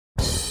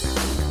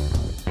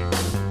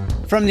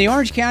From the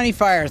Orange County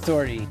Fire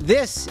Authority,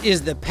 this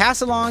is the Pass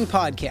Along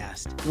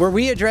Podcast, where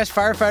we address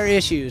firefighter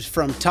issues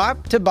from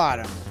top to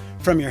bottom,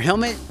 from your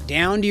helmet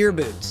down to your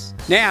boots.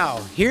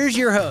 Now, here's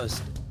your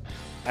host.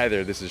 Hi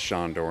there, this is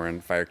Sean Doran,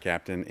 Fire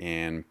Captain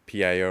and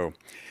PIO.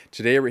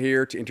 Today we're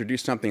here to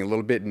introduce something a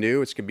little bit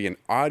new. It's going to be an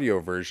audio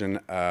version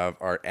of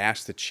our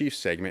Ask the Chief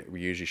segment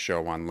we usually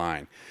show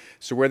online.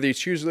 So whether you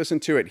choose to listen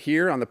to it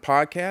here on the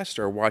podcast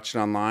or watch it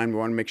online, we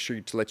want to make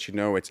sure to let you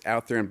know it's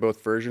out there in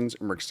both versions,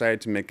 and we're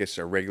excited to make this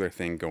a regular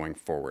thing going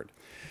forward.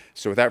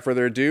 So without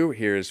further ado,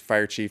 here's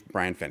Fire Chief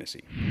Brian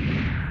Fennessy.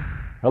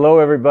 Hello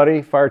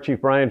everybody, Fire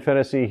Chief Brian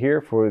Fennessy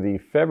here for the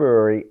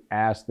February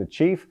Ask the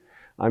Chief.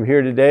 I'm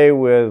here today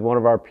with one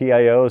of our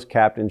PIOs,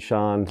 Captain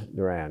Sean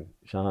Doran.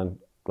 Sean,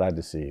 glad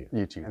to see you.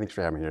 You too. Thanks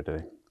for having me here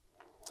today.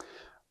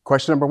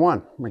 Question number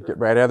one, we're going to get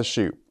right out of the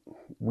chute.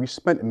 We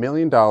spent $1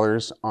 million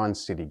on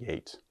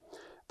Citygate.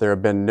 There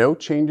have been no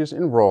changes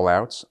in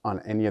rollouts on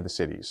any of the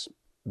cities.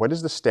 What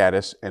is the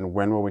status and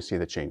when will we see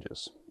the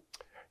changes?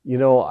 You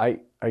know, I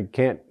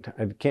can't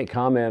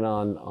comment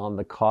on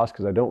the cost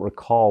because I don't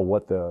recall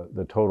what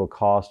the total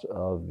cost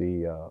of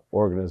the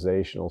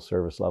organizational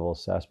service level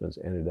assessments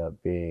ended up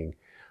being.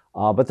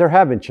 But there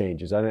have been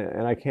changes,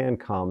 and I can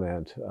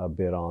comment a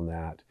bit on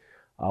that.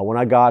 When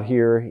I got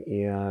here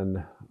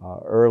in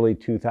early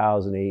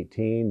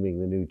 2018,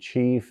 being the new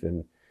chief,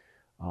 and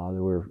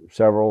there were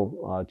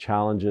several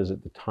challenges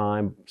at the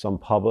time, some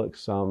public,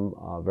 some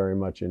very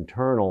much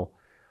internal.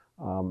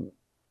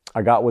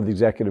 I got with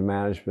executive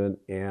management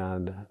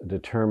and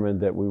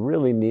determined that we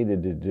really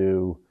needed to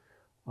do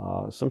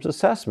some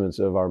assessments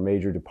of our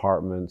major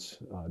departments,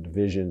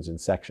 divisions, and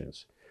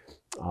sections.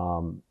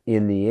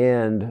 In the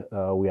end,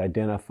 we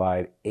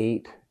identified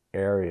 8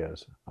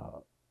 areas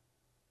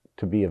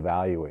to be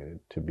evaluated,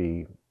 to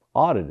be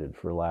audited,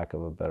 for lack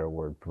of a better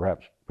word,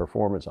 perhaps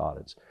performance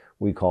audits.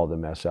 We call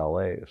them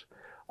SLAs.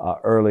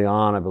 Early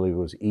on, I believe it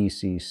was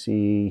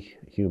ECC,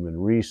 Human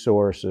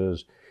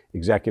Resources,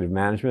 Executive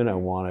Management. I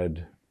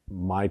wanted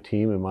my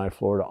team and my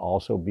floor to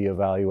also be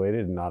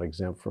evaluated and not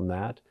exempt from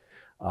that.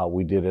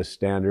 We did a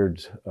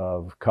standards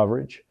of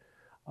coverage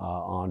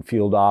on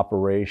field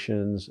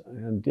operations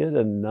and did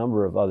a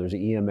number of others,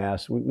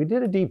 EMS. We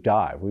did a deep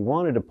dive. We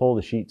wanted to pull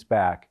the sheets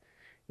back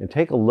and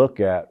take a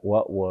look at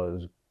what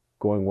was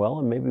going well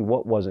and maybe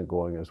what wasn't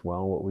going as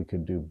well and what we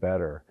could do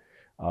better.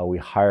 We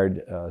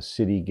hired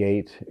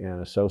Citygate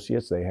and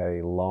Associates. They had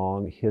a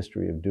long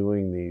history of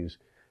doing these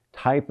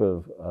type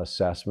of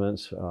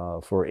assessments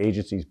for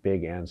agencies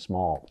big and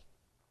small.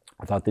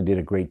 I thought they did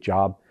a great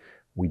job.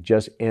 We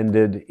just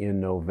ended in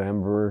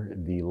November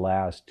the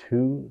last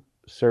 2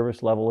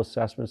 service level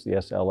assessments, the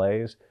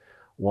SLAs.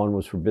 One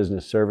was for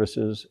business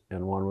services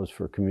and one was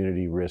for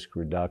community risk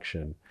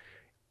reduction.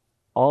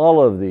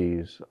 All of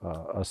these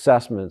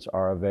assessments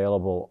are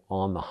available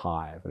on the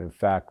Hive, and in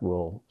fact,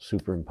 we'll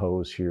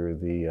superimpose here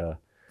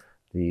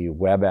the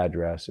web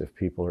address if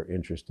people are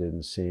interested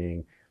in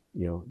seeing,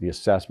 you know, the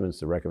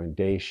assessments, the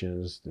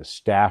recommendations, the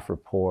staff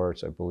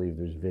reports. I believe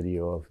there's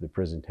video of the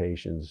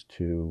presentations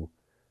to,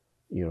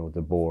 you know,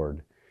 the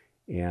board.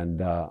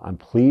 And I'm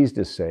pleased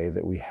to say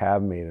that we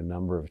have made a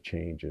number of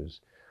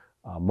changes.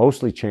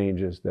 Mostly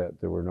changes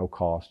that there were no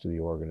cost to the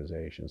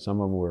organization.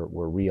 Some of them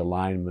were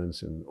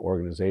realignments and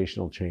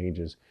organizational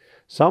changes.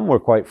 Some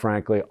were, quite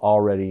frankly,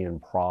 already in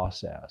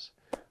process.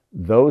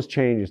 Those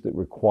changes that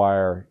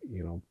require,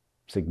 you know,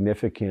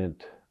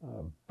 significant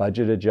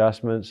budget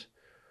adjustments,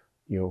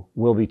 you know,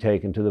 will be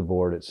taken to the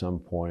board at some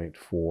point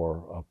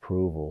for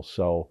approval.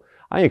 So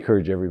I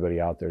encourage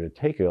everybody out there to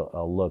take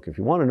a look. If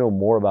you want to know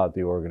more about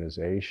the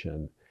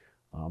organization,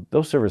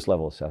 those service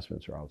level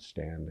assessments are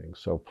outstanding.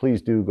 So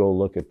please do go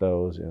look at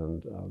those.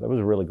 And that was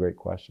a really great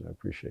question. I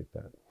appreciate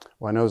that.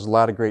 Well, I know there's a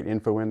lot of great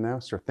info in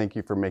there, so thank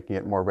you for making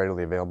it more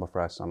readily available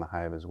for us on the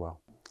Hive as well.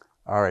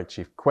 All right,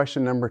 Chief,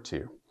 question number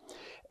 2.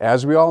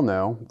 As we all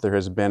know, there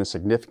has been a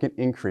significant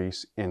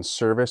increase in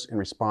service and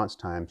response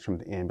times from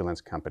the ambulance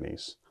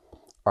companies.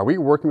 Are we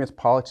working with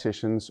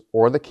politicians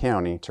or the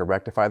county to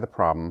rectify the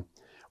problem?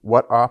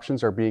 What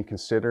options are being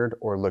considered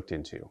or looked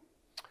into?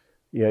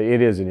 Yeah,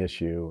 it is an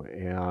issue,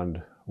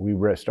 and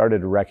we started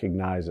to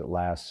recognize it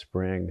last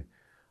spring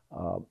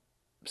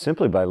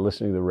simply by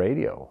listening to the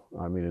radio.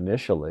 I mean,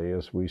 initially,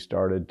 as we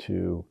started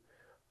to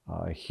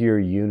hear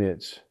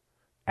units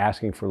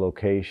asking for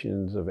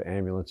locations of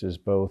ambulances,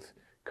 both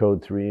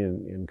Code 3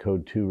 and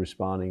Code 2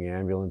 responding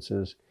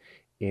ambulances,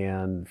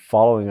 and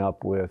following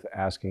up with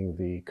asking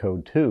the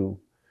Code 2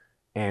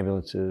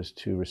 ambulances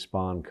to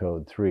respond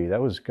Code 3.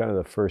 That was kind of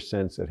the first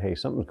sense that, hey,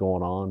 something's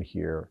going on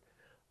here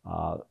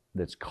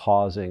that's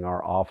causing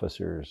our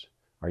officers,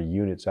 our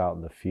units out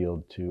in the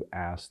field to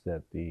ask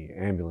that the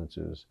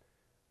ambulances,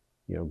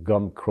 you know,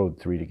 gum Code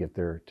 3 to get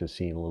there to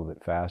scene a little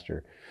bit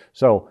faster.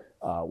 So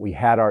we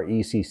had our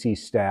ECC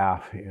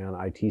staff and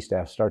IT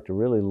staff start to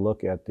really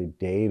look at the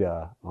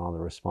data on the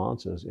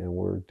responses, and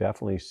we're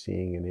definitely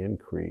seeing an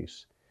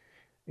increase.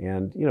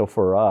 And, you know,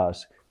 for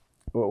us,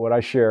 what I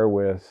share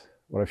with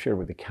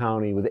the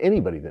county, with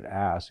anybody that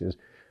asks, is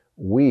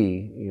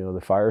We, the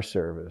fire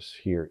service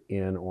here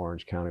in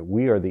Orange County,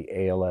 we are the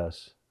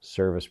ALS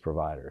service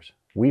providers.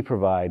 We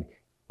provide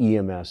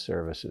EMS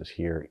services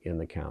here in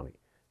the county,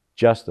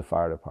 just the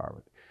fire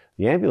department.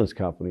 The ambulance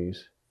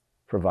companies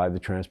provide the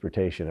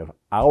transportation of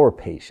our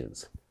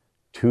patients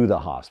to the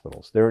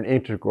hospitals. They're an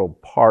integral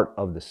part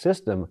of the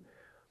system,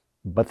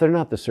 but they're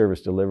not the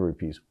service delivery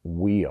piece.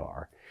 We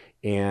are.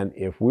 And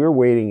if we're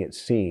waiting at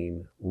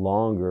scene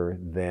longer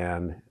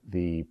than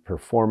the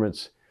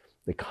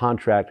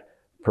contract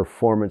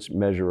performance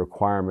measure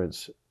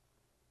requirements,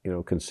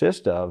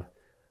 consist of,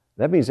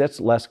 that means that's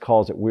less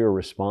calls that we're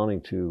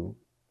responding to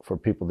for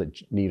people that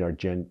need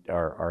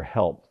our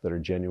help, that are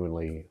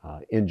genuinely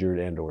injured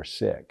and or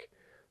sick.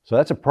 So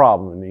that's a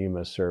problem in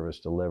EMS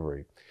service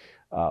delivery.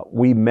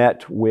 We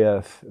met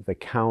with the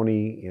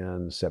county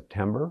in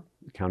September,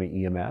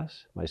 county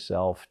EMS,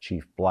 myself,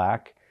 Chief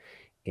Black,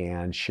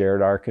 and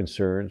shared our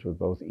concerns with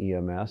both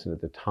EMS, and at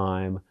the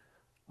time,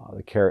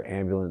 the care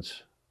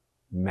ambulance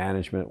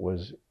management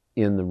was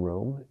in the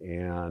room,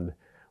 and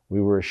we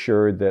were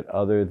assured that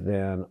other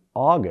than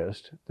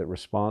August, that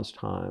response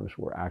times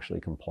were actually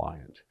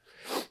compliant.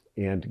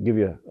 And to give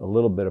you a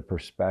little bit of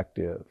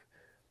perspective,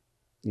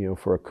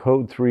 for a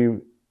Code 3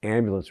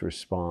 ambulance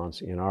response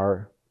in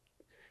our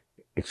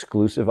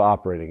exclusive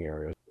operating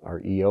areas,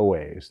 our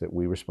EOAs that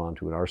we respond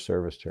to in our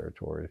service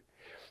territory,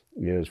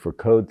 is for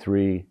Code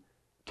 3,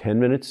 10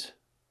 minutes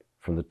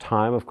from the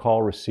time of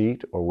call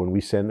receipt or when we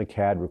send the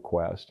CAD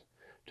request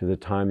to the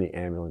time the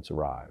ambulance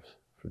arrives,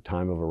 for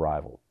time of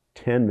arrival.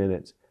 10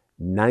 minutes,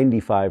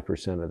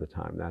 95% of the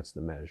time, that's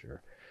the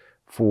measure.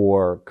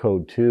 For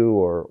Code 2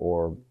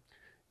 or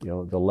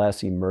the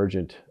less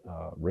emergent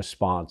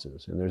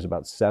responses, and there's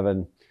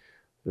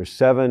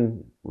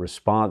seven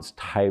response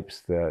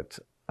types that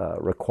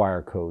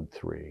require Code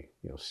 3,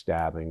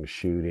 stabbings,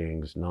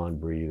 shootings,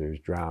 non-breathers,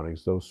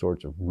 drownings, those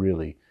sorts of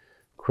really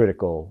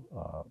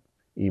critical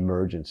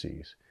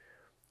emergencies.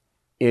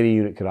 Any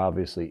unit could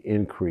obviously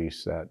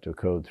increase that to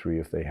Code 3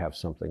 if they have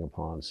something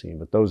upon scene,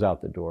 but those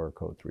out the door are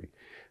Code 3.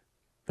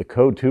 The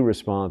Code 2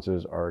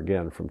 responses are,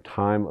 again, from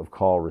time of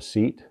call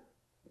receipt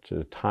to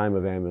the time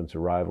of ambulance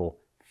arrival,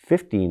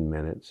 15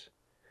 minutes,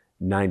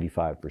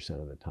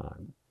 95% of the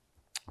time.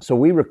 So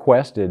we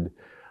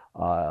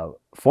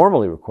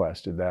formally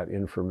requested that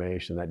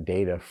information, that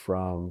data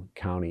from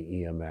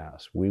county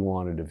EMS. We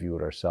wanted to view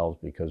it ourselves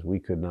because we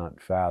could not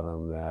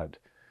fathom that,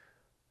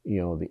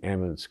 the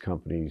ambulance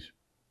companies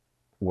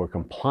were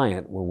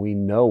compliant when we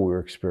know we're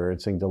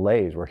experiencing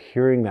delays. We're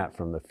hearing that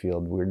from the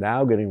field. We're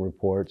now getting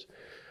reports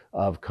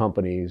of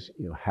companies,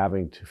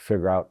 having to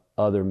figure out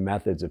other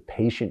methods of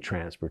patient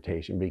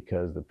transportation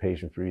because the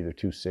patients were either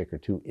too sick or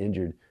too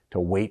injured to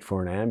wait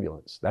for an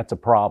ambulance. That's a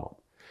problem.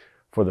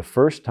 For the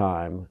first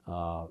time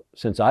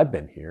since I've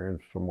been here, and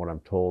from what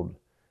I'm told,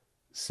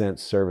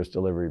 since service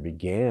delivery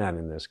began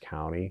in this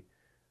county,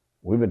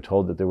 we've been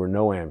told that there were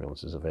no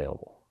ambulances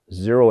available,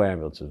 0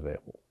 ambulances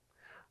available,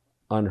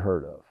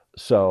 unheard of.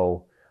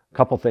 So a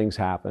couple things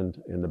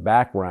happened. In the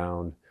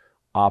background,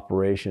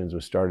 operations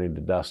was starting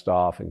to dust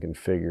off and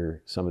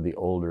configure some of the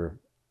older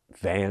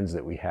vans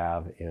that we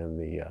have in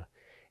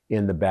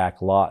the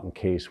back lot in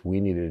case we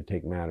needed to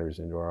take matters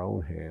into our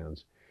own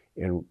hands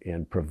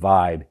and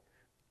provide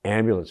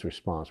ambulance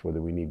response,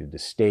 whether we needed to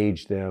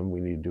stage them,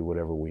 we needed to do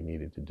whatever we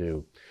needed to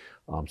do.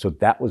 So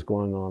that was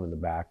going on in the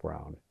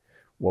background.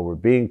 What we're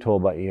being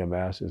told by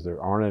EMS is there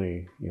aren't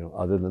any,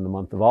 other than the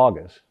month of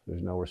August,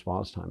 there's no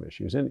response time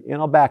issues. And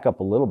I'll back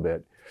up a little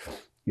bit.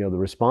 The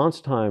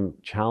response time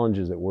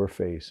challenges that we're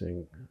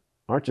facing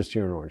aren't just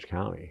here in Orange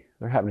County.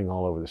 They're happening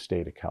all over the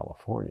state of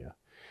California.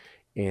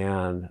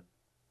 And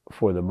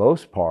for the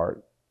most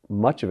part,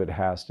 much of it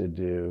has to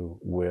do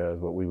with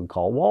what we would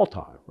call wall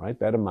time, right?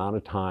 That amount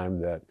of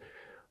time that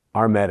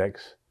our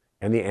medics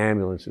and the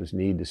ambulances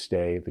need to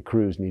stay, the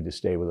crews need to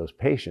stay with those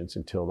patients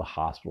until the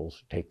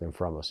hospitals take them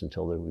from us,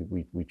 until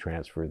we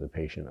transfer the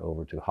patient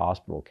over to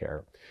hospital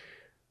care.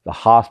 The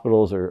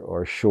hospitals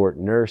are short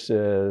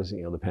nurses.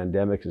 The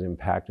pandemic has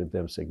impacted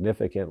them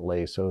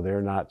significantly, so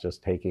they're not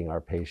just taking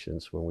our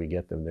patients when we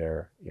get them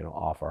there,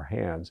 off our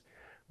hands,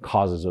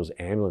 causes those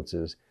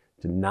ambulances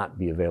to not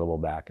be available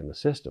back in the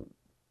system.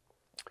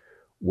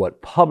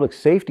 What public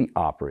safety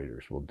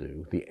operators will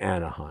do, the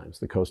Anaheims,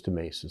 the Costa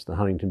Mesas, the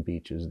Huntington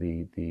Beaches,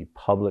 the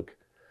public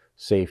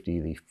safety,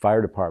 the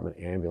fire department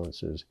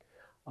ambulances,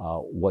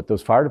 what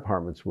those fire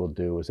departments will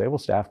do is they will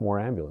staff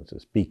more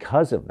ambulances.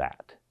 Because of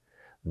that,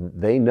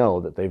 they know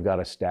that they've got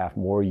to staff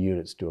more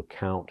units to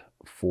account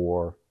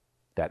for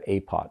that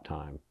APOT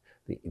time,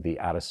 the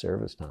out of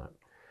service time.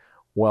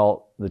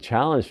 Well, the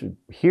challenge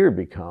here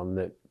become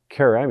that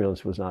Care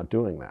Ambulance was not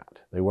doing that.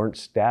 They weren't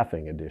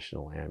staffing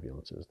additional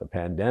ambulances. The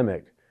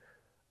pandemic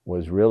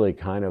was really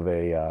kind of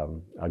a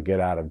get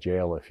out of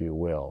jail, if you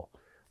will.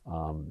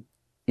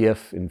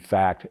 If in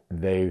fact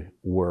they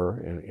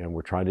were, and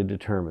we're trying to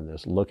determine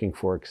this, looking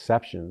for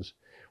exceptions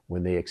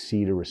when they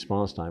exceed a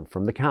response time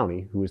from the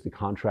county, who is the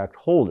contract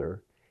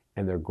holder,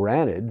 and they're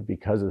granted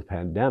because of the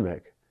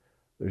pandemic,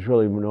 there's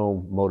really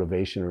no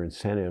motivation or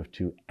incentive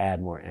to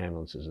add more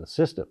ambulances in the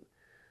system.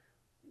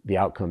 the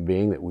outcome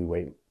being that we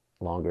wait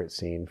longer at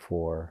scene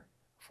for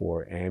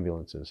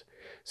ambulances.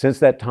 Since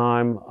that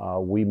time,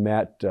 we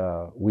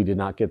did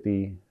not get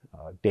the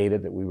data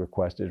that we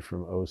requested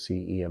from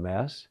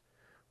OCEMS.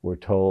 We're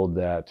told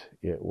that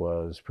it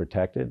was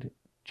protected.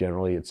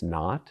 Generally, it's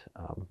not.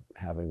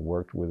 Having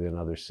worked within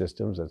other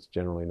systems, that's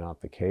generally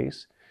not the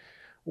case.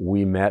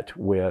 We met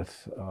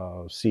with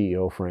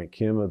CEO Frank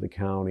Kim of the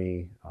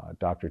county,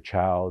 Dr.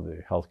 Chow,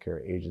 the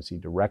healthcare agency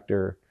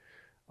director,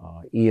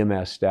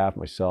 EMS staff,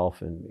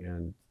 myself,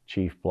 and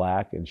Chief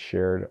Black, and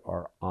shared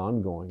our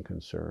ongoing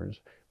concerns.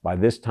 By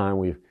this time,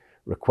 we've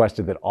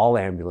requested that all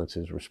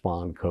ambulances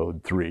respond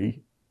code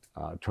 3,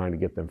 trying to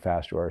get them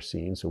faster to our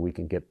scene so we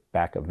can get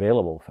back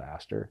available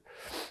faster.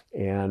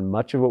 And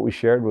much of what we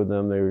shared with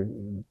them,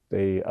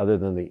 they other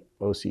than the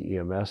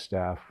OCEMS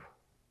staff,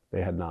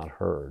 they had not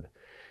heard.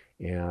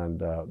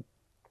 And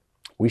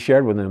we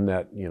shared with them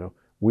that,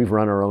 we've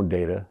run our own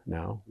data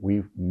now.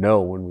 We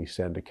know when we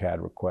send a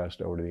CAD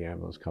request over to the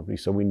ambulance company,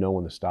 so we know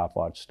when the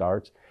stopwatch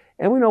starts,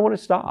 and we know when it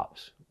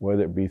stops,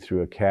 whether it be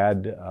through a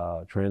CAD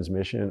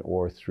transmission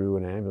or through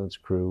an ambulance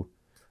crew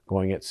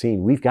going at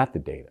scene. We've got the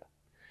data.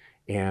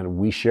 And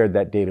we shared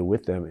that data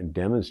with them and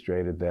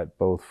demonstrated that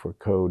both for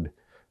code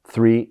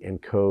 3 and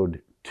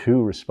code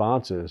 2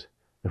 responses,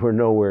 we're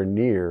nowhere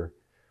near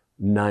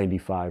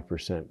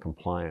 95%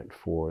 compliant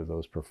for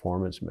those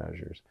performance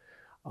measures.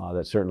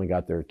 That certainly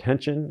got their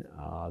attention.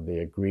 They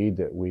agreed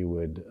that we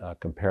would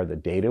compare the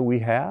data we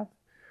have.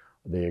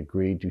 They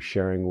agreed to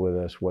sharing with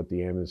us what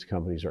the ambulance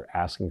companies are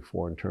asking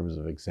for in terms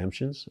of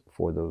exemptions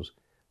for those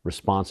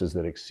responses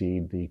that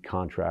exceed the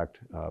contract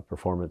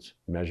performance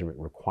measurement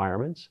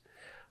requirements.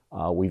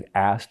 We've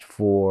asked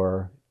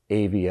for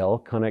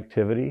AVL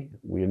connectivity.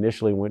 We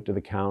initially went to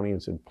the county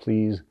and said,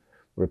 please,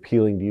 we're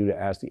appealing to you to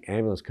ask the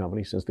ambulance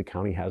company, since the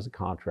county has the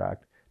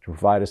contract, to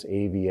provide us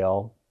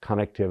AVL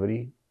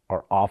connectivity.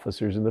 Our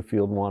officers in the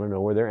field want to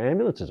know where their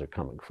ambulances are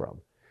coming from.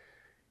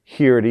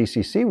 Here at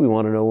ECC, we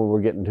want to know when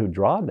we're getting to a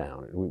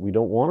drawdown. We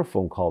don't want a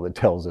phone call that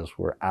tells us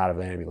we're out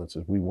of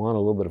ambulances. We want a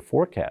little bit of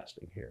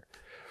forecasting here.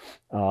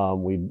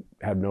 We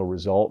had no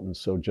result, and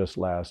so just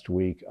last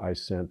week I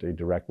sent a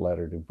direct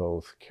letter to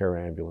both Care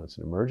Ambulance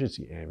and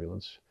Emergency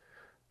Ambulance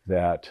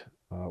that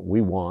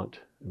we want,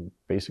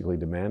 basically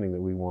demanding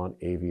that we want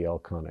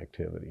AVL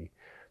connectivity.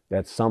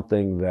 That's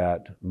something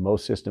that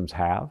most systems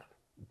have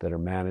that are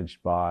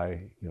managed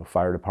by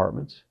fire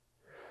departments,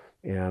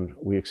 and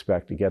we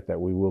expect to get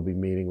that. We will be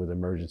meeting with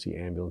Emergency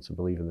Ambulance, I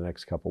believe, in the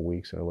next couple of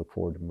weeks, and I look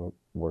forward to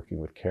working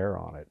with Care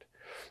on it.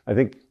 I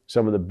think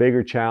some of the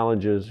bigger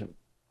challenges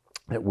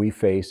that we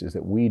face is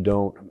that we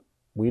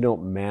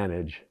don't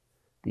manage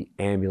the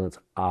ambulance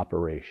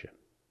operation.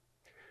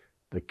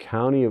 The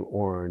County of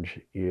Orange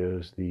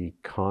is the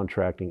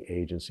contracting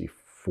agency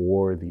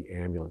for the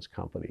ambulance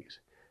companies,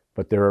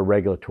 but they're a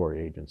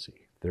regulatory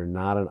agency. They're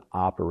not an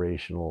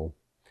operational,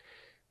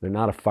 they're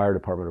not a fire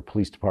department or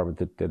police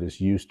department that is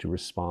used to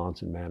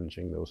response and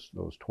managing those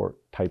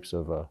types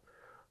of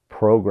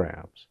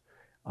programs.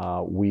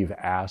 We've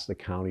asked the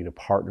county to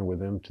partner with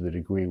them to the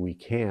degree we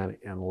can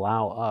and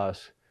allow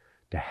us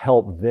to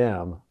help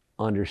them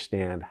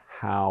understand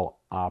how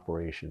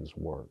operations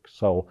work.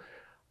 So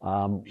I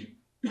don't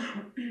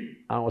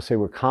want to say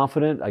we're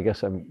confident. I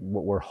guess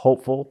we're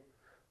hopeful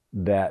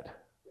that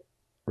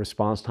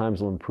response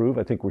times will improve.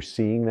 I think we're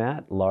seeing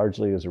that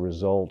largely as a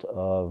result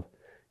of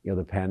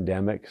the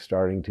pandemic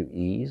starting to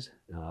ease.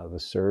 The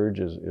surge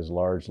is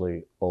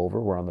largely over.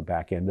 We're on the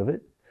back end of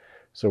it.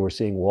 So we're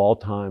seeing wall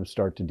times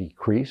start to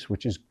decrease,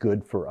 which is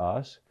good for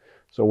us.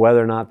 So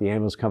whether or not the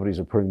ambulance companies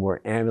are putting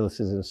more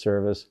ambulances in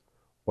service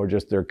or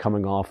just they're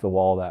coming off the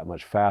wall that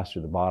much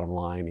faster, the bottom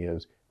line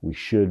is we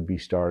should be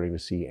starting to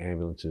see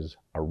ambulances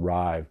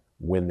arrive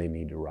when they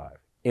need to arrive.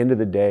 End of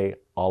the day,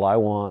 all I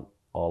want,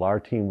 all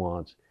our team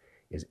wants,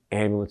 is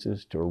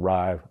ambulances to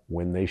arrive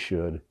when they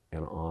should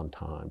and on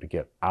time to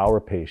get our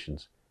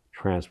patients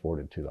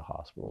transported to the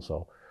hospital.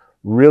 So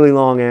really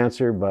long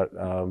answer, but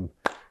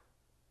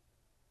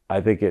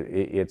I think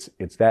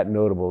it's that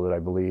notable that I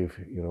believe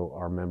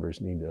our members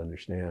need to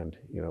understand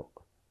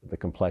the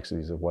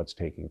complexities of what's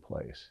taking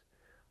place.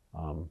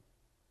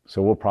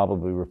 So we'll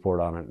probably report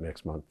on it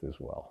next month as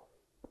well.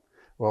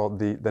 Well,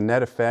 the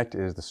net effect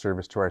is the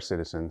service to our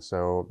citizens.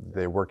 So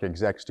the work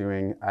execs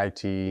doing,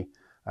 IT,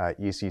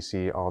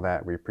 ECC, all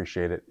that, we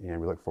appreciate it, and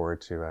we look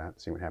forward to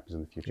seeing what happens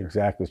in the future.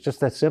 Exactly. It's just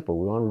that simple.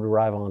 We want them to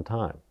arrive on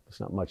time. It's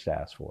not much to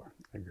ask for.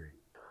 I agree.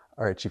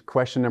 All right, Chief,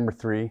 question number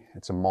 3.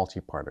 It's a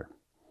multi-parter.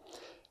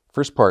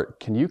 First part,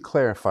 can you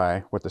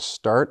clarify what the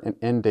start and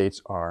end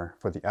dates are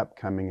for the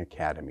upcoming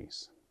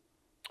academies?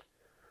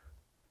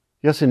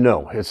 Yes and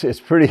no. It's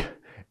pretty,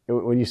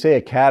 when you say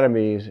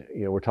academies,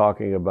 we're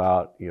talking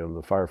about, the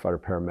firefighter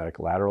paramedic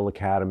lateral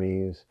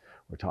academies.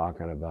 We're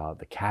talking about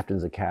the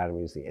captain's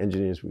academies, the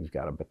engineers. We've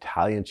got a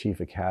battalion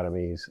chief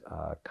academies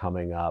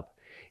coming up,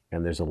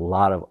 and there's a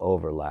lot of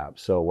overlap.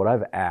 So what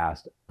I've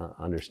asked,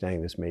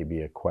 understanding this may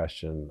be a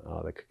question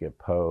that could get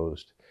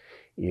posed,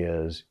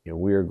 is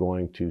we're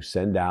going to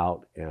send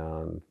out,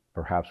 and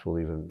perhaps we'll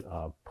even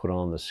put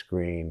on the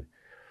screen,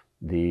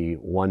 the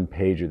one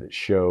pager that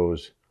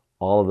shows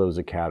all of those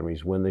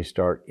academies, when they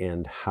start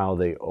and how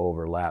they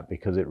overlap,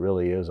 because it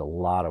really is a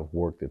lot of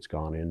work that's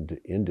gone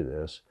into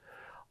this.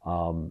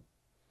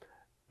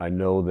 I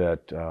know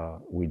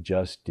that we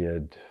just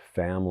did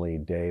Family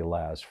Day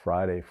last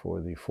Friday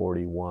for the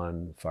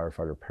 41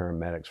 firefighter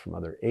paramedics from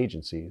other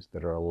agencies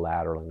that are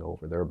lateraling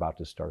over. They're about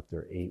to start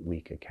their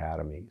 8-week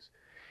academies.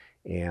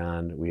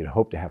 And we had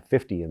hoped to have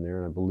 50 in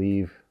there, and I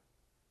believe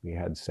we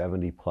had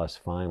 70 plus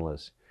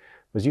finalists.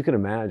 As you can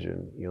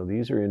imagine,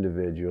 these are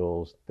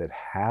individuals that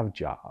have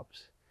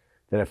jobs,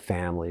 that have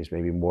families,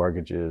 maybe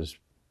mortgages,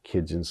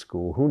 kids in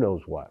school, who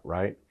knows what,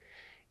 right?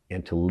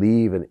 And to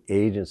leave an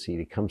agency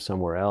to come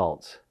somewhere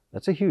else,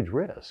 that's a huge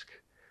risk.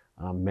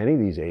 Many of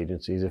these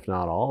agencies, if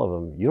not all of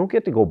them, you don't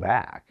get to go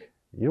back.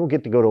 You don't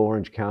get to go to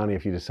Orange County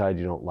if you decide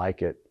you don't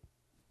like it,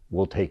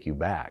 we'll take you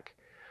back.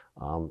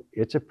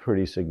 It's a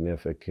pretty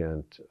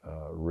significant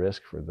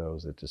risk for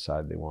those that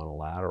decide they want a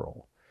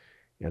lateral.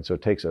 And so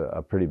it takes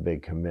a pretty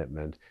big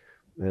commitment.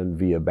 And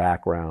via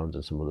backgrounds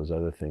and some of those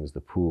other things,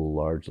 the pool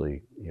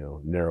largely,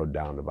 narrowed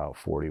down to about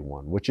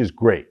 41, which is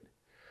great.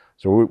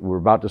 So we're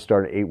about to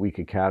start an 8-week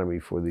academy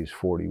for these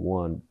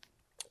 41.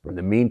 In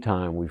the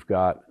meantime, we've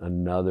got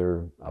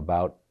another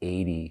about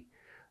 80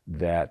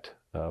 that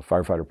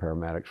firefighter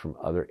paramedics from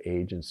other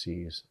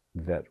agencies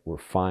that were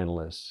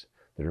finalists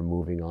that are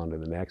moving on to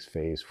the next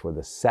phase for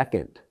the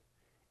second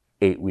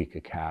 8-week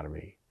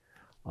academy.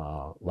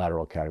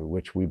 Lateral academy,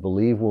 which we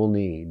believe we'll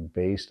need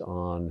based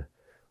on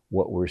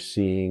what we're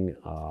seeing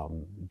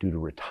due to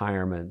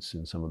retirements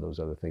and some of those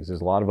other things.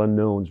 There's a lot of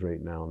unknowns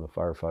right now in the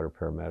firefighter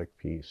paramedic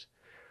piece.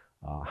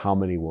 How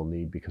many we'll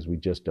need, because we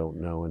just don't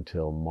know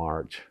until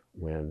March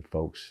when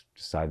folks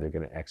decide they're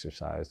going to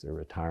exercise their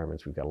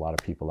retirements. We've got a lot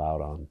of people out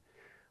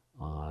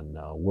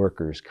on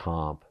workers'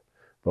 comp,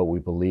 but we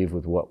believe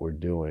with what we're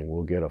doing,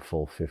 we'll get a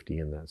full 50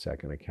 in that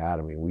second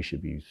academy. We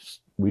should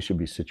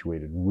be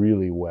situated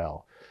really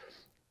well.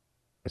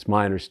 It's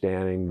my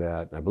understanding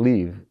that, I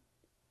believe,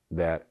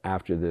 that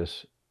after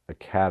this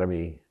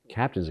academy,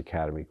 Captain's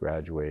Academy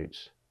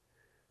graduates,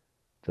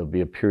 there'll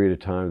be a period of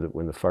time that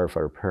when the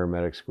firefighter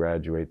paramedics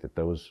graduate, that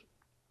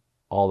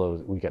all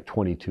those, we got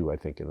 22, I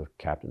think, in the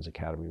Captain's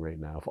Academy right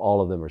now. If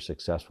all of them are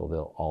successful,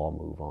 they'll all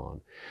move on.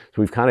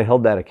 So we've kind of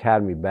held that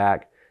academy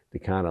back to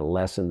kind of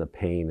lessen the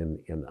pain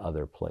in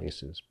other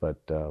places. But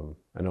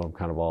I know I'm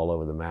kind of all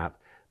over the map.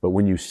 But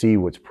when you see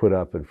what's put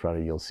up in front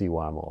of you, you'll see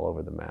why I'm all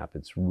over the map.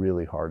 It's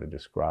really hard to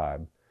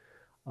describe.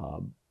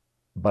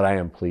 But I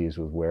am pleased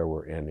with where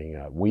we're ending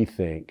up. We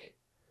think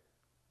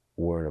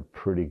we're in a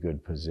pretty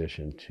good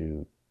position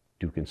to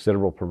do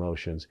considerable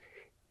promotions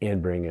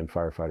and bring in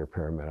firefighter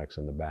paramedics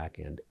on the back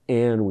end.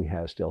 And we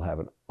still have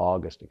an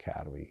August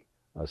academy,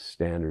 a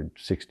standard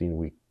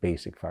 16-week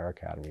basic fire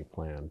academy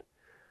planned.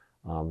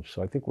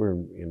 So I think we're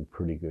in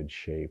pretty good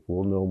shape.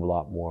 We'll know a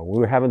lot more.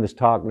 We're having this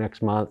talk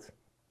next month.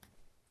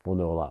 We'll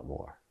know a lot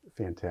more.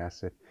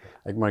 Fantastic.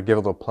 I want to give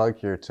a little plug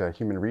here to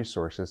Human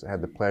Resources. I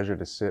had the pleasure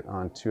to sit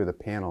on 2 of the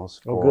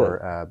panels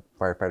for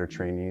firefighter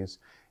trainees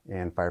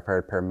and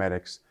firefighter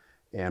paramedics.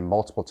 And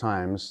multiple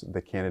times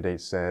the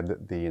candidates said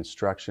the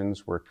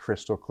instructions were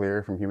crystal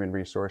clear from Human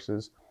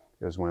Resources.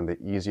 It was one of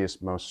the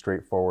easiest, most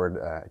straightforward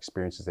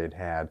experiences they'd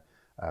had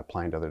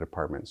applying to other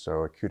departments.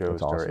 So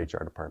kudos to our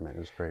HR department. It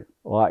was great.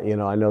 Well,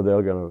 I know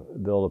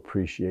they'll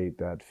appreciate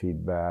that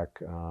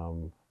feedback.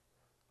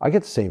 I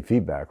get the same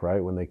feedback,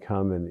 right? When they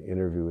come and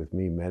interview with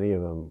me, many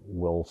of them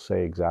will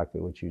say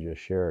exactly what you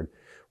just shared.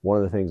 One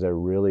of the things I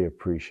really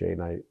appreciate,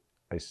 and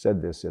I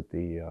said this at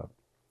the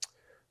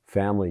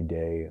Family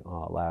Day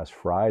last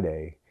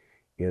Friday,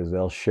 is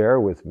they'll share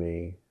with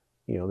me,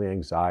 the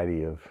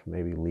anxiety of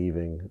maybe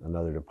leaving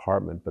another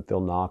department, but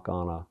they'll knock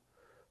on a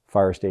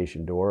fire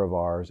station door of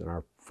ours, and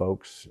our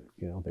folks,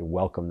 they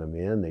welcome them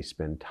in, they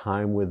spend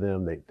time with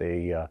them,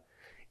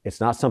 it's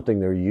not something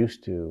they're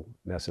used to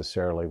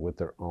necessarily with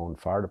their own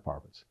fire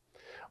departments.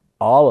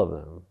 All of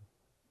them,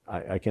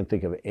 I can't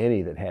think of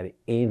any that had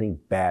anything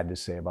bad to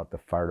say about the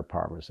fire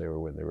departments they were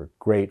with. They were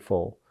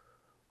grateful,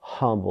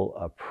 humble,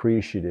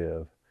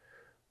 appreciative,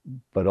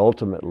 but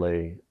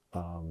ultimately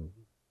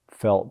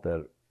felt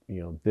that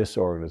this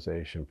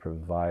organization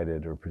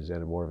provided or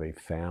presented more of a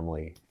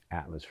family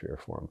atmosphere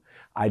for them.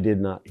 I did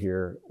not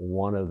hear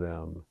one of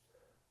them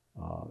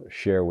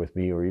share with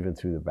me, or even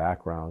through the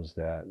backgrounds,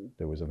 that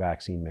there was a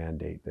vaccine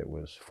mandate that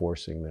was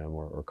forcing them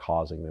or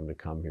causing them to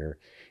come here.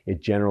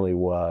 It generally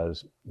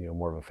was,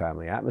 more of a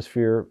family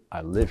atmosphere.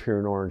 I live here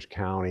in Orange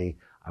County.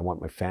 I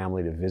want my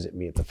family to visit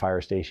me at the fire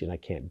station. I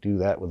can't do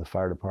that with the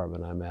fire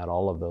department I'm at,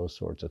 all of those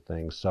sorts of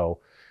things. So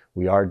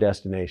we are a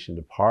destination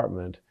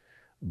department,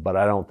 but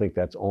I don't think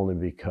that's only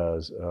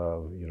because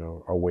of,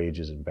 our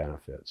wages and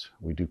benefits.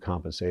 We do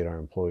compensate our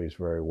employees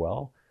very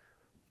well.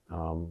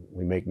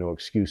 We make no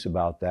excuse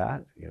about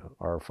that.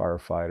 Our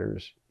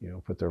firefighters,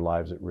 put their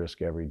lives at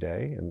risk every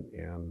day,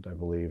 and I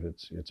believe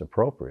it's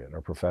appropriate.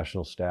 Our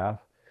professional staff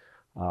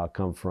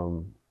come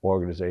from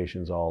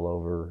organizations all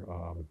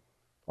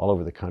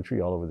over the country,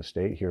 all over the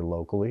state, here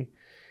locally,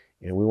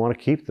 and we want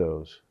to keep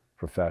those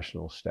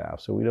professional staff.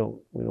 So we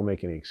don't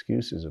make any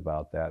excuses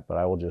about that, but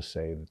I will just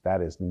say that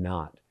that is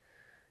not,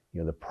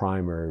 the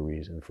primary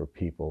reason for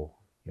people,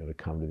 to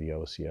come to the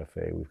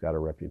OCFA. We've got a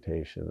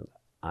reputation that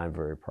I'm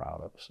very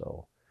proud of.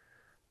 So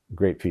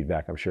great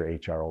feedback. I'm sure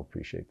HR will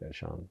appreciate that,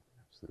 Sean.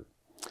 Absolutely.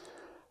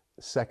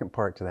 Second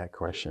part to that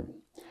question.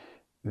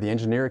 The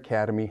Engineer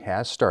Academy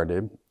has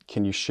started.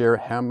 Can you share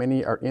how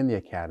many are in the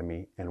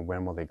Academy and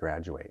when will they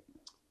graduate?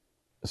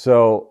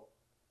 So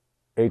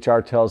HR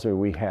tells me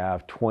we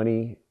have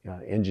 20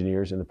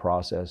 engineers in the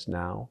process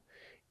now.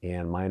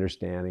 And my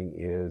understanding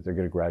is they're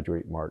going to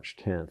graduate March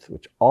 10th,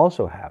 which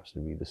also happens to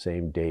be the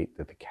same date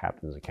that the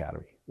Captain's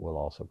Academy will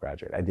also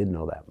graduate. I didn't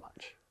know that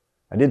much.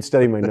 I did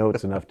study my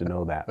notes enough to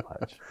know that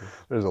much.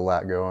 There's a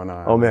lot going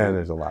on. Oh man,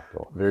 there's a lot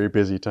going on. Very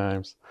busy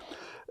times.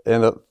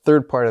 And the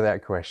third part of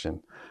that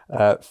question,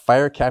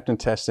 fire captain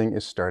testing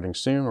is starting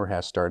soon or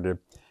has started.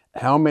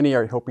 How many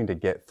are you hoping to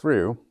get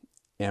through?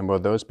 And will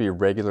those be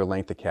regular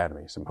length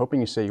academies? I'm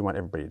hoping you say you want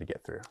everybody to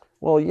get through.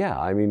 Well, yeah,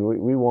 I mean,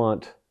 we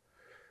want,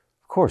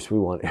 of course, we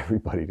want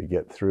everybody to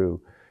get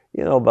through,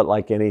 but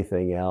like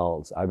anything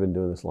else, I've been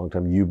doing this a long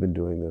time. You've been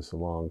doing this a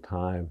long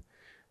time.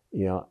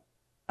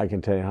 I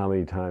can tell you how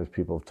many times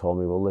people have told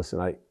me, well, listen,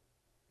 I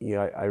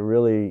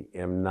really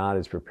am not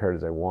as prepared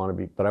as I want to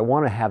be, but I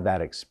want to have that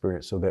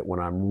experience so that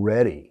when I'm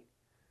ready,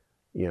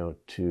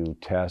 to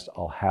test,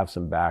 I'll have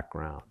some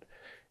background.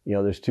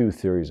 There's two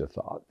theories of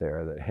thought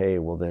there that, hey,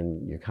 well,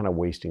 then you're kind of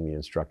wasting the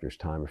instructor's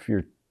time. If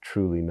you're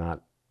truly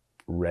not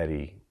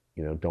ready,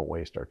 don't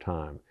waste our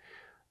time.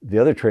 The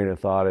other train of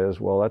thought is,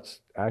 well,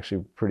 that's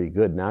actually pretty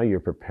good. Now you're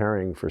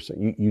preparing for,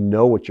 you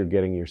know what you're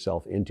getting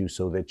yourself into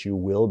so that you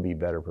will be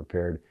better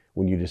prepared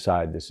when you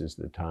decide this is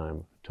the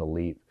time to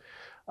leap.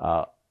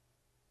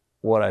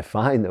 What I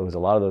find, though, is a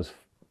lot of those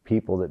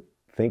people that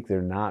think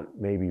they're not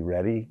maybe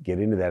ready get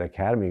into that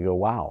academy and go,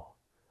 wow,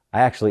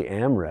 I actually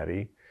am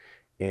ready.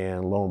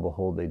 And lo and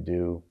behold, they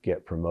do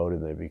get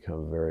promoted and they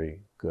become very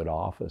good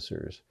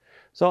officers.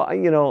 So,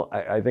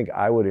 I think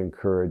I would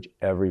encourage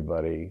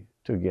everybody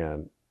to,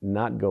 again,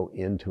 not go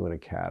into an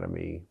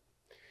academy,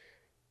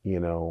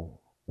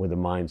 with a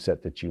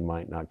mindset that you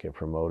might not get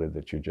promoted,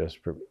 that you're just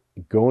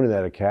going to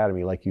that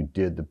academy like you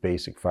did the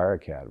basic fire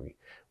academy.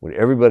 When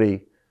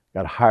everybody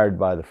got hired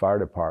by the fire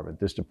department,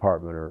 this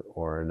department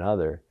or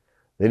another,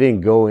 they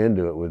didn't go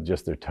into it with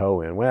just their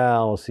toe in.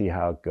 Well, we'll see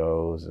how it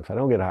goes. If I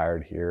don't get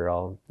hired here,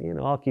 I'll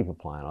keep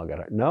applying. I'll get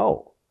hired.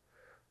 No,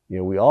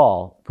 we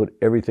all put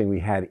everything we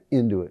had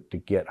into it to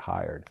get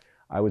hired.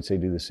 I would say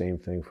do the same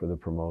thing for the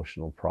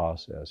promotional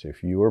process.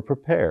 If you are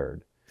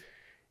prepared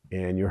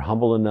and you're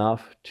humble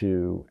enough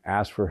to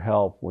ask for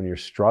help when you're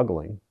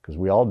struggling, because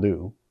we all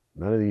do,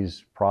 none of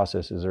these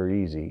processes are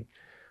easy.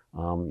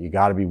 You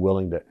got to be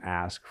willing to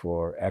ask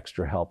for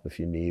extra help if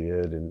you need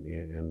it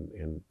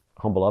and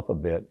humble up a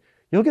bit.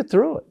 You'll get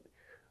through it.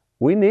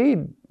 We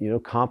need,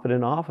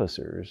 competent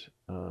officers.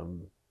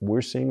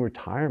 We're seeing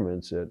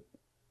retirements at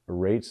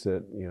rates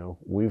that,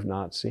 we've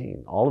not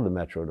seen. All of the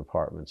metro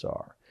departments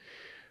are.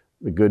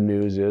 The good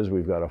news is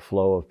we've got a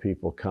flow of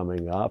people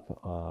coming up,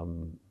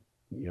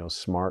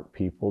 smart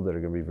people that are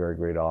going to be very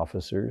great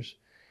officers.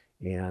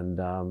 And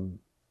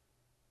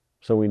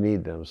so we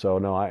need them. So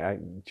no, I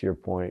to your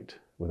point,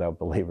 without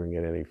belaboring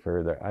it any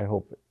further, I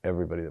hope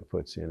everybody that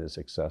puts in is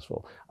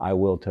successful. I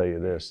will tell you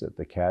this, that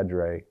the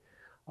cadre,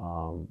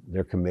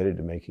 they're committed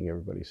to making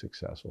everybody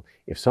successful.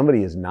 If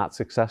somebody is not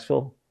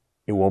successful,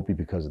 it won't be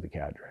because of the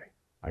cadre.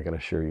 I can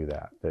assure you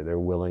that they're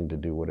willing to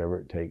do whatever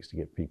it takes to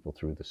get people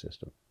through the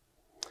system.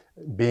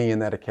 Being in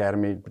that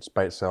academy, which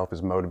by itself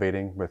is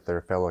motivating with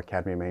their fellow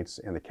academy mates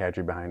and the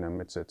cadre behind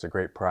them, it's a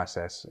great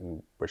process,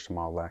 and wish them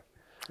all luck.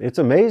 It's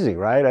amazing,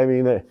 right? I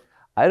mean,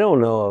 I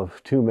don't know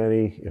of too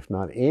many, if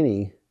not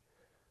any,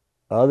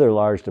 other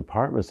large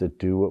departments that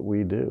do what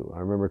we do. I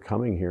remember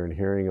coming here and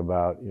hearing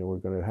about, we're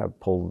going to have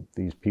pulled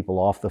these people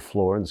off the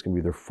floor and it's going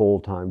to be their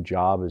full-time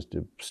job is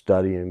to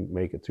study and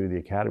make it through the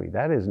academy.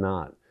 That is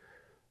not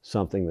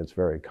something that's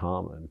very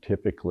common.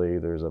 Typically,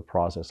 there's a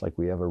process like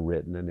we have a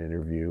written, an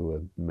interview,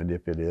 a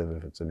manipulative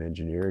if it's an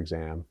engineer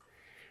exam,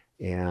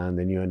 and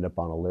then you end up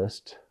on a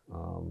list.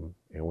 And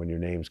when your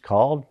name's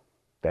called,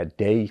 that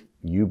day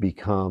you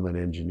become an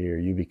engineer,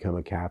 you become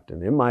a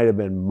captain. It might have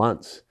been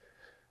months,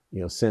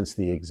 since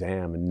the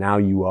exam, and now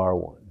you are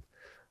one.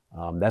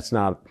 That's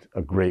not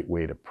a great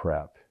way to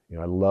prep.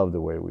 I love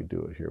the way we do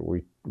it here.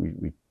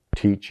 We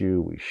teach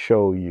you, we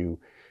show you,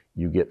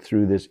 you get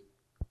through this,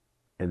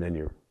 and then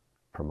you're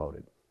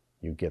promoted.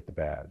 You get the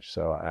badge.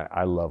 So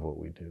I love what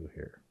we do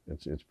here.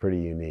 It's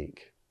pretty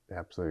unique.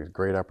 Absolutely,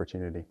 great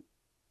opportunity.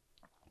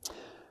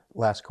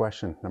 Last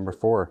question, number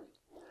 4.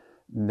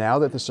 Now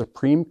that the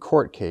Supreme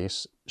Court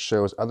case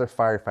shows other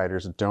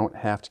firefighters don't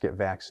have to get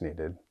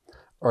vaccinated,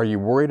 are you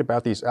worried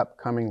about these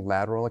upcoming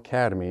lateral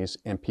academies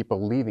and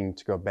people leaving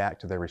to go back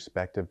to their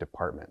respective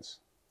departments?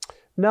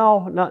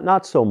 No,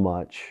 not so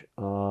much.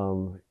 The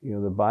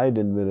Biden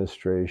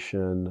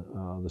administration,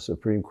 the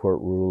Supreme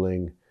Court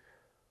ruling,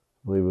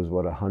 I believe it was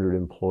 100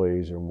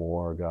 employees or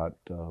more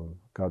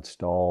got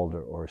stalled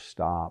or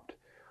stopped.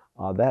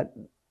 That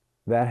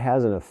that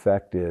hasn't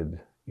affected,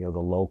 the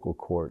local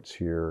courts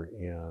here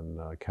in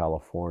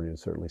California, and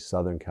certainly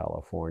Southern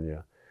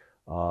California.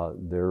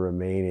 They're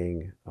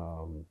remaining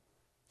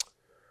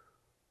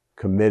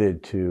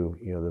committed to,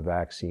 the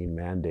vaccine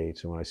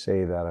mandates. And when I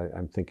say that,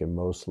 I'm thinking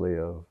mostly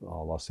of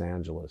Los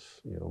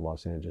Angeles,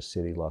 Los Angeles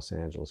City, Los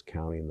Angeles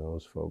County, and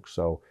those folks.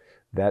 So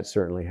that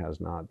certainly has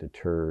not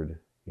deterred,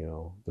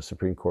 the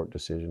Supreme Court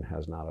decision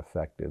has not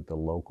affected the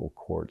local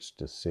court's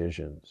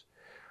decisions.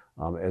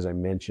 As I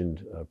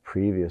mentioned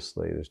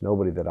previously, there's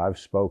nobody that I've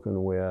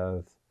spoken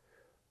with,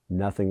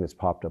 nothing that's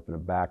popped up in the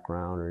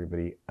background or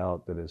anybody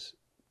out that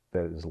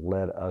has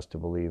led us to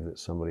believe that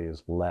somebody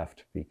is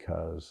left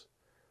because,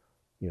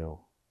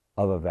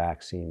 of a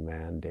vaccine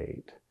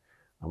mandate.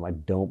 I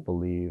don't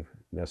believe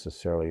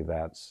necessarily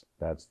that's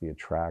the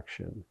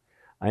attraction.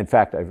 In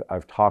fact,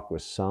 I've talked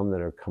with some that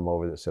have come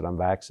over that said, I'm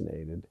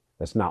vaccinated.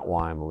 That's not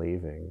why I'm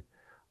leaving.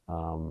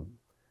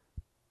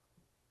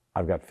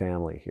 I've got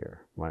family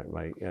here.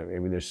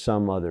 There's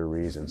some other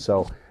reason.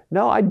 So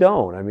no, I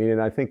don't.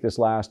 And I think this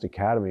last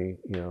academy,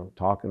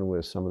 talking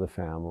with some of the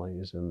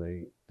families and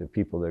the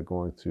people that are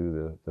going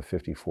through the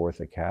 54th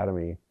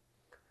academy,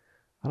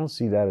 I don't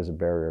see that as a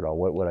barrier at all.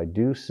 What I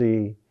do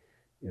see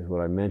is what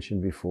I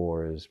mentioned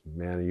before is,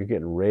 man, you're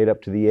getting right up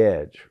to the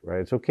edge, right?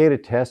 It's okay to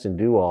test and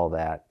do all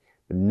that,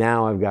 but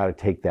now I've got to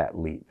take that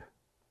leap.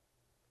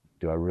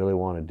 Do I really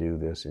want to do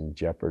this and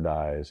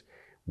jeopardize?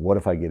 What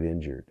if I get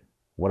injured?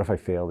 What if I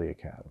fail the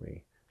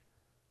academy?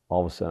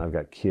 All of a sudden I've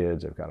got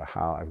kids, I've got a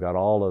house, I've got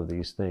all of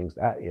these things.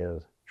 That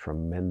is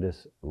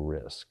tremendous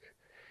risk.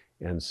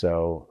 And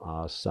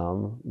so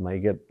some may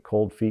get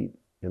cold feet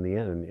in the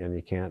end, and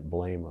you can't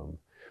blame them.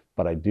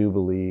 But I do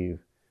believe,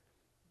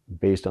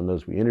 based on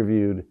those we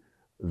interviewed,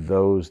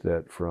 those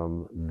that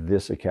from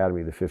this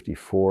academy, the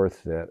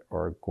 54th, that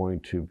are going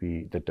to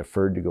be, that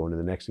deferred to go into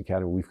the next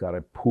academy, we've got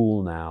a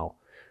pool now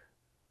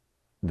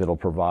that'll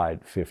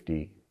provide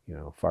 50,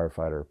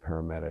 firefighter,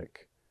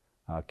 paramedic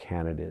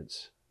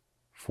candidates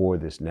for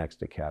this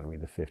next academy,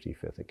 the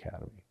 55th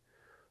academy.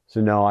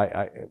 So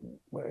no,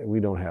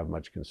 we don't have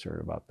much concern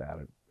about that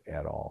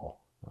at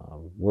all.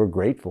 We're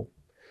grateful.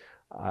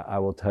 I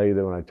will tell you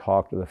that when I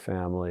talk to the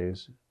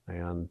families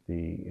and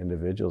the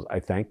individuals, I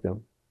thank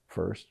them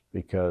first,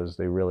 because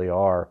they really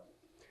are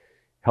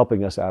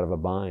helping us out of a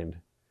bind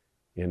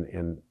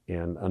in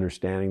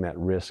understanding that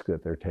risk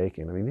that they're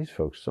taking. These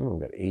folks, some of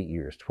them got 8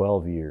 years,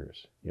 12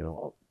 years,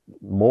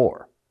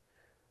 more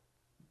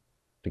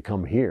to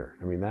come here.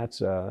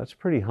 That's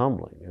pretty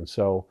humbling. And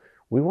so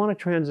we want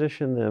to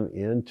transition them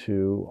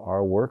into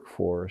our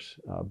workforce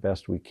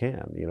best we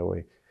can.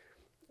 We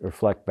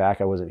reflect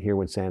back, I wasn't here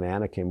when Santa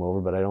Ana came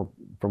over, but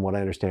from what I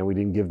understand, we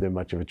didn't give them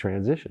much of a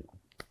transition.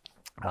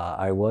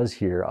 I was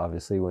here,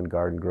 obviously, when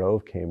Garden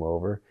Grove came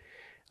over.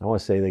 I want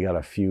to say they got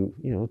a few,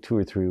 2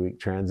 or 3 week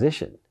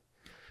transition.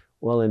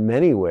 Well, in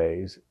many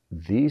ways,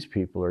 these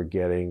people are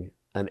getting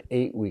an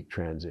 8-week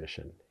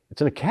transition.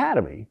 It's an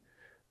academy,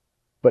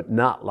 but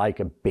not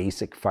like a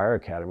basic fire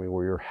academy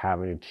where you're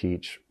having to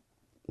teach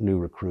new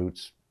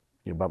recruits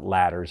about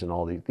ladders and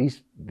all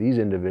these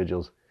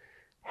individuals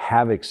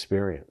have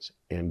experience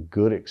and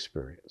good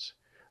experience.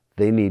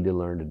 They need to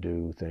learn to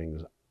do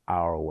things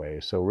our way.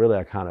 So really,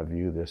 I kind of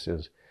view this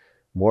as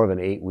more of an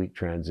 8-week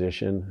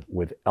transition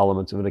with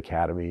elements of an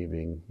academy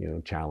being,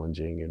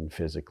 challenging and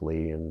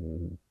physically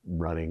and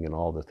running and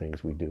all the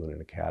things we do in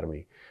an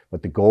academy.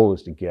 But the goal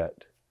is to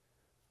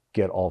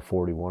get all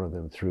 41 of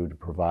them through to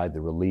provide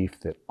the relief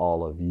that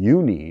all of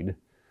you need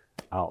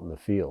out in the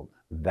field.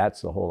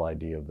 That's the whole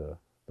idea of the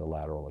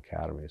lateral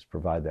academy, is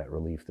provide that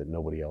relief that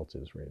nobody else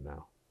is right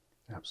now.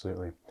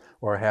 Absolutely.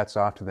 Well, our hats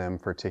off to them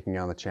for taking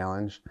on the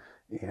challenge,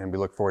 and we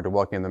look forward to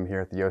welcoming them here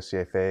at the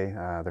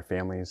OCFA, their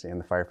families, and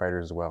the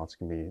firefighters as well. It's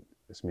gonna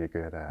be a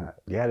good.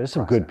 Yeah, there's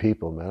some good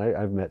people, man.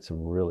 I've met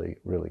some really,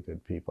 really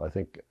good people. I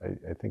think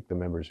the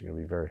members are going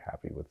to be very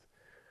happy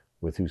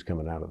with who's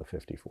coming out of the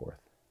 54th.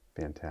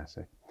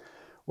 Fantastic.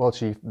 Well,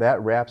 Chief,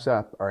 that wraps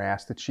up our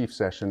Ask the Chief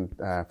session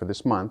for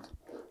this month.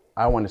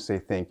 I want to say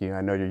thank you.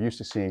 I know you're used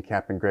to seeing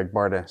Captain Greg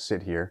Barta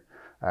sit here.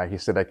 He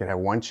said I could have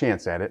one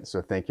chance at it, so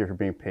thank you for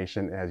being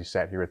patient as you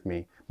sat here with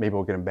me. Maybe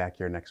we'll get him back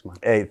here next month.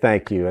 Hey,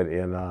 thank you.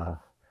 And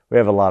we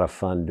have a lot of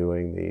fun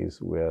doing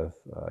these with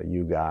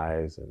you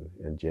guys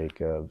and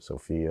Jacob,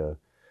 Sophia,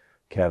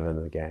 Kevin,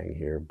 and the gang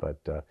here.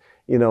 But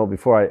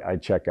before I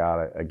check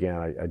out, again,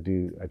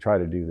 I try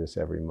to do this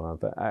every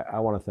month. I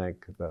want to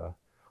thank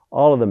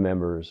all of the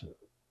members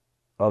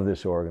of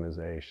this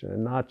organization,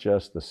 and not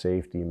just the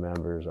safety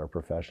members, our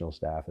professional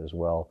staff as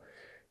well.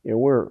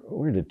 We're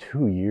into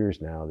 2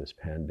 years now of this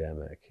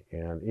pandemic,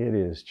 and it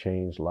has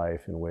changed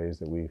life in ways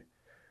that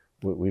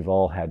we've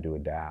all had to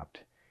adapt.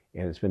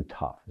 And it's been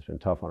tough. It's been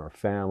tough on our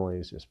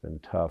families. It's been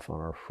tough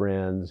on our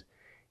friends.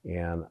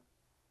 And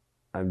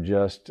I'm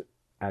just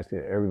asking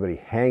everybody,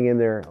 hang in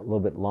there a little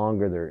bit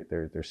longer.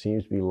 There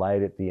seems to be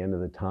light at the end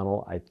of the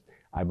tunnel.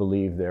 I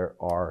believe there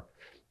are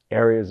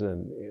areas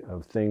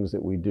of things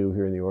that we do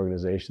here in the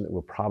organization that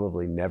we'll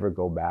probably never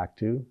go back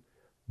to,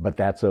 but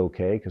that's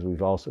okay, because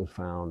we've also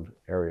found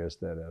areas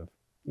that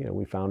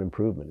we found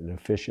improvement and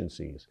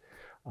efficiencies.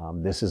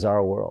 This is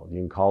our world. You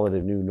can call it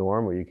a new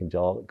norm or you can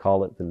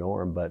call it the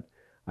norm, but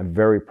I'm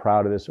very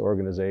proud of this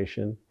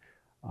organization.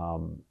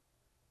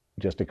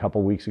 Just a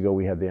couple weeks ago,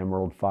 we had the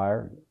Emerald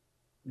Fire,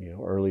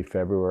 early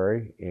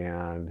February,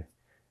 and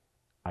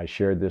I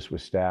shared this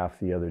with staff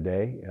the other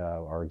day,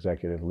 our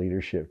executive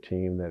leadership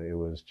team, that it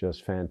was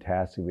just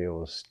fantastic to be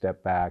able to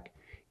step back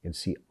and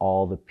see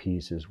all the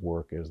pieces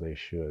work as they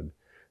should.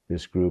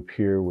 This group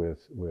here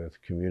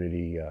with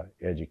community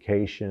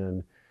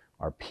education,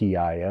 our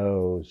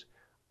PIOs,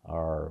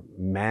 our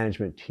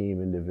management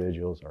team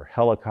individuals, our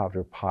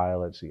helicopter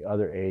pilots, the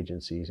other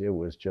agencies, it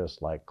was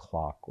just like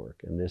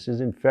clockwork. And this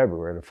is in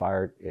February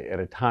at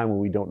a time when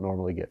we don't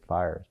normally get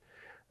fires.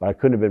 But I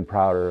couldn't have been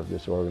prouder of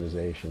this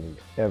organization and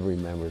every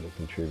member that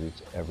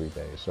contributes every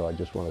day. So I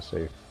just want to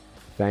say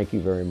thank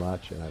you very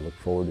much, and I look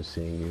forward to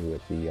seeing you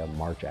at the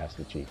March Ask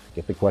the Chief.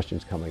 Get the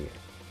questions coming in.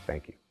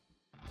 Thank you.